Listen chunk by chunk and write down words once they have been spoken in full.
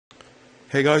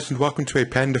Hey guys, and welcome to a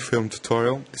Panda Film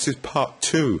tutorial. This is part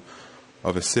 2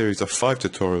 of a series of 5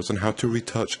 tutorials on how to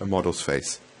retouch a model's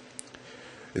face.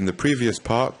 In the previous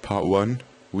part, part 1,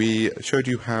 we showed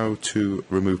you how to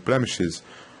remove blemishes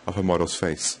of a model's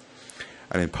face.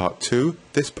 And in part 2,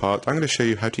 this part, I'm going to show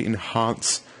you how to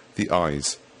enhance the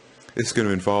eyes. This is going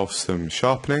to involve some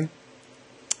sharpening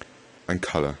and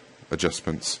colour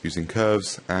adjustments using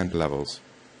curves and levels.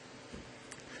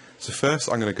 So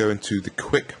first I'm going to go into the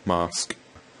quick mask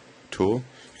tool.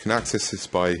 You can access this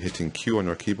by hitting Q on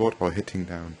your keyboard or hitting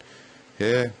down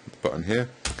here, the button here.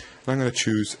 And I'm going to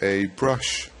choose a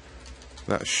brush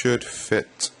that should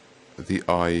fit the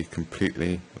eye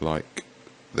completely like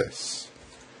this.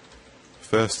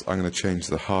 First I'm going to change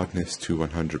the hardness to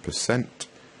 100%.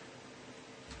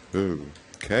 Ooh,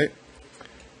 okay.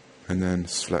 And then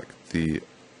select the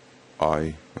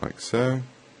eye like so.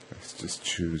 Let's just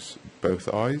choose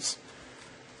both eyes,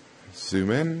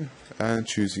 zoom in and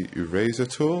choose the eraser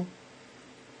tool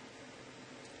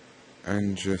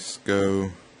and just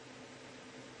go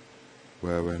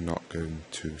where we're not going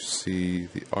to see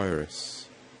the iris.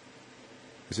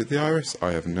 Is it the iris?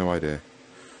 I have no idea.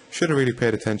 Should have really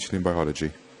paid attention in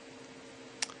biology.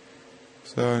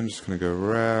 So I'm just going to go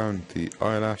around the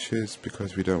eyelashes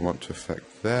because we don't want to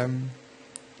affect them.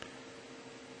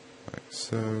 Like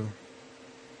so.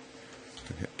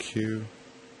 Hit Q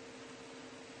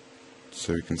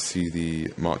so we can see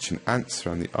the marching ants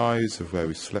around the eyes of where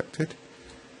we selected.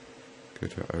 Go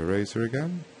to our eraser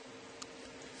again.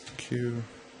 Q.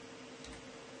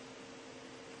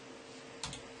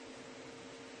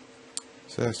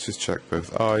 So let's just check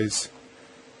both eyes.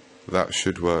 That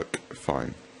should work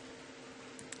fine.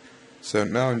 So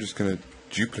now I'm just going to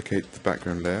duplicate the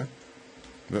background layer.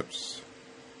 Whoops.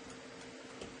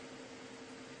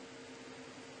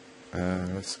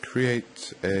 Let's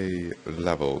create a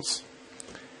levels.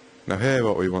 Now here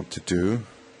what we want to do,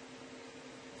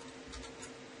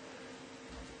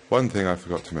 one thing I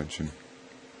forgot to mention.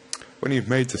 When you've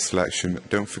made the selection,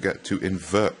 don't forget to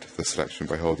invert the selection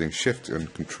by holding Shift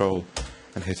and Control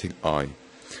and hitting I.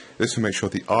 This will make sure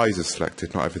the eyes are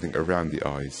selected, not everything around the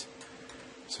eyes.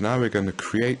 So now we're going to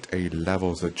create a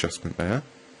levels adjustment layer.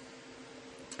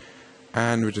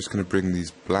 And we're just going to bring these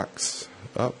blacks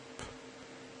up.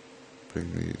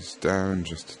 Bring these down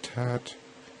just a tad.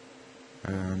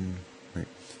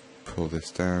 Pull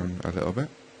this down a little bit.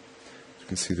 You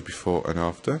can see the before and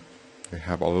after. They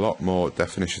have a lot more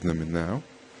definition than them now.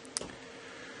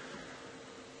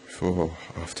 Before,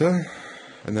 after.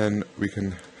 And then we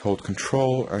can hold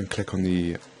Control and click on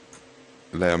the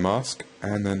layer mask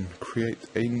and then create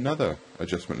another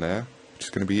adjustment layer, which is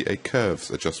going to be a curves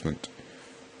adjustment.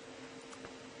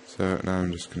 So now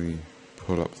I'm just going to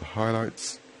pull up the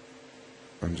highlights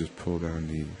and just pull down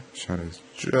the shadows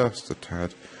just a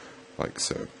tad, like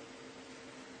so.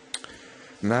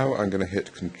 Now I'm going to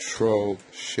hit Control,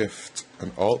 Shift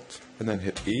and Alt and then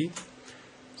hit E.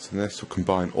 So this will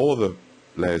combine all the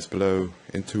layers below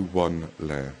into one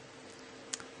layer.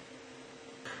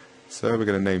 So we're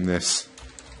going to name this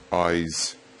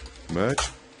Eyes Merge.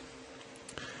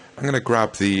 I'm going to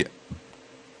grab the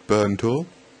Burn tool,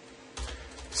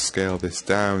 scale this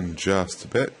down just a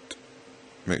bit.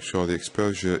 Make sure the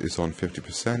exposure is on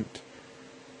 50%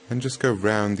 and just go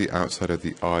round the outside of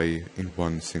the eye in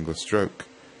one single stroke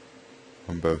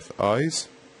on both eyes.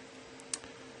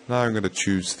 Now I'm going to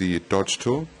choose the Dodge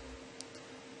tool.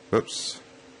 Oops.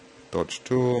 Dodge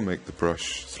tool, make the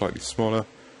brush slightly smaller,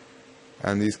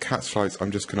 and these cat's lights I'm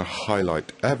just going to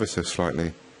highlight ever so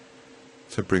slightly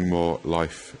to bring more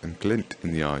life and glint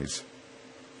in the eyes.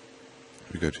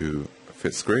 We go to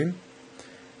Fit Screen.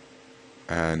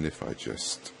 And if I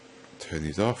just turn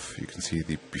these off, you can see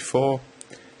the before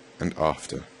and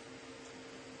after.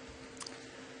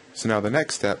 So now the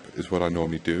next step is what I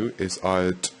normally do, is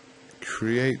I'd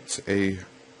create a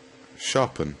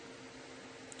sharpen.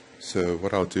 So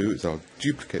what I'll do is I'll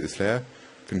duplicate this layer,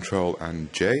 Control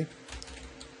and J,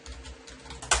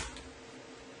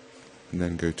 and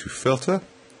then go to Filter,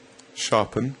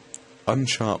 Sharpen,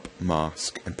 Unsharp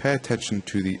Mask, and pay attention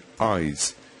to the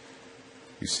eyes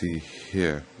you see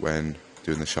here when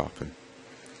doing the sharpen.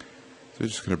 So we're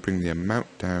just going to bring the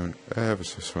amount down ever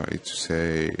so slightly to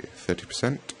say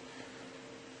 30%.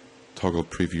 Toggle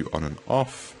preview on and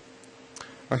off.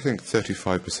 I think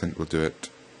 35% will do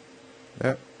it.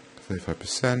 Yep,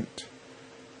 35%.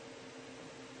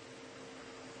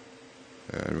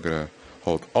 And we're going to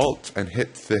hold Alt and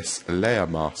hit this layer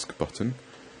mask button,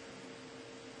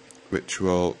 which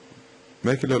will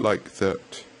make it look like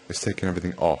that it's taking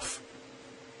everything off.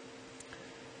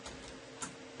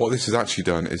 What this has actually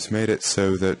done is made it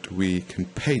so that we can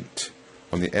paint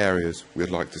on the areas we'd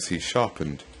like to see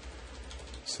sharpened.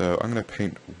 So I'm going to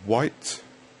paint white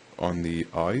on the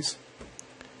eyes,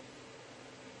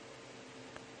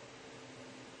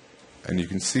 and you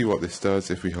can see what this does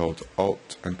if we hold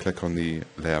Alt and click on the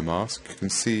layer mask. You can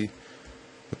see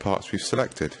the parts we've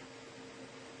selected.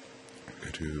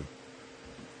 Go to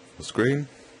full screen,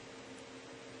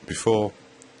 before,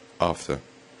 after.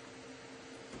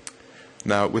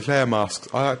 Now with layer masks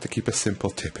I like to keep a simple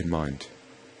tip in mind.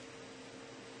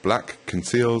 Black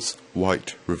conceals,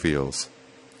 white reveals.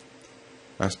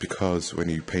 That's because when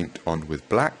you paint on with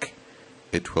black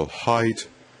it will hide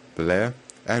the layer,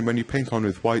 and when you paint on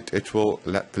with white it will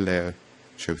let the layer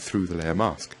show through the layer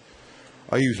mask.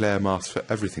 I use layer masks for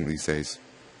everything these days.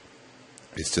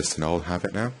 It's just an old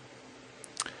habit now.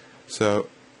 So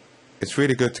it's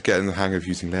really good to get in the hang of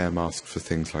using layer masks for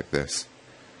things like this.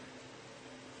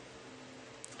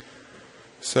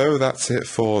 So that's it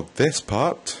for this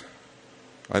part.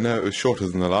 I know it was shorter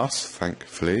than the last,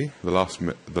 thankfully. The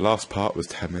last part was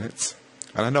 10 minutes.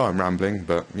 And I know I'm rambling,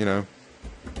 but you know.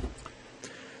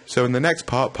 So in the next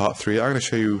part, part 3, I'm going to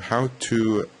show you how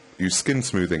to use skin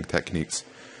smoothing techniques.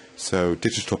 So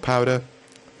digital powder,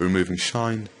 removing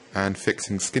shine, and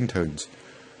fixing skin tones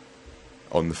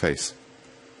on the face.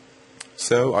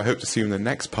 So I hope to see you in the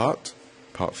next part,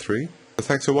 part 3. So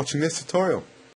thanks for watching this tutorial.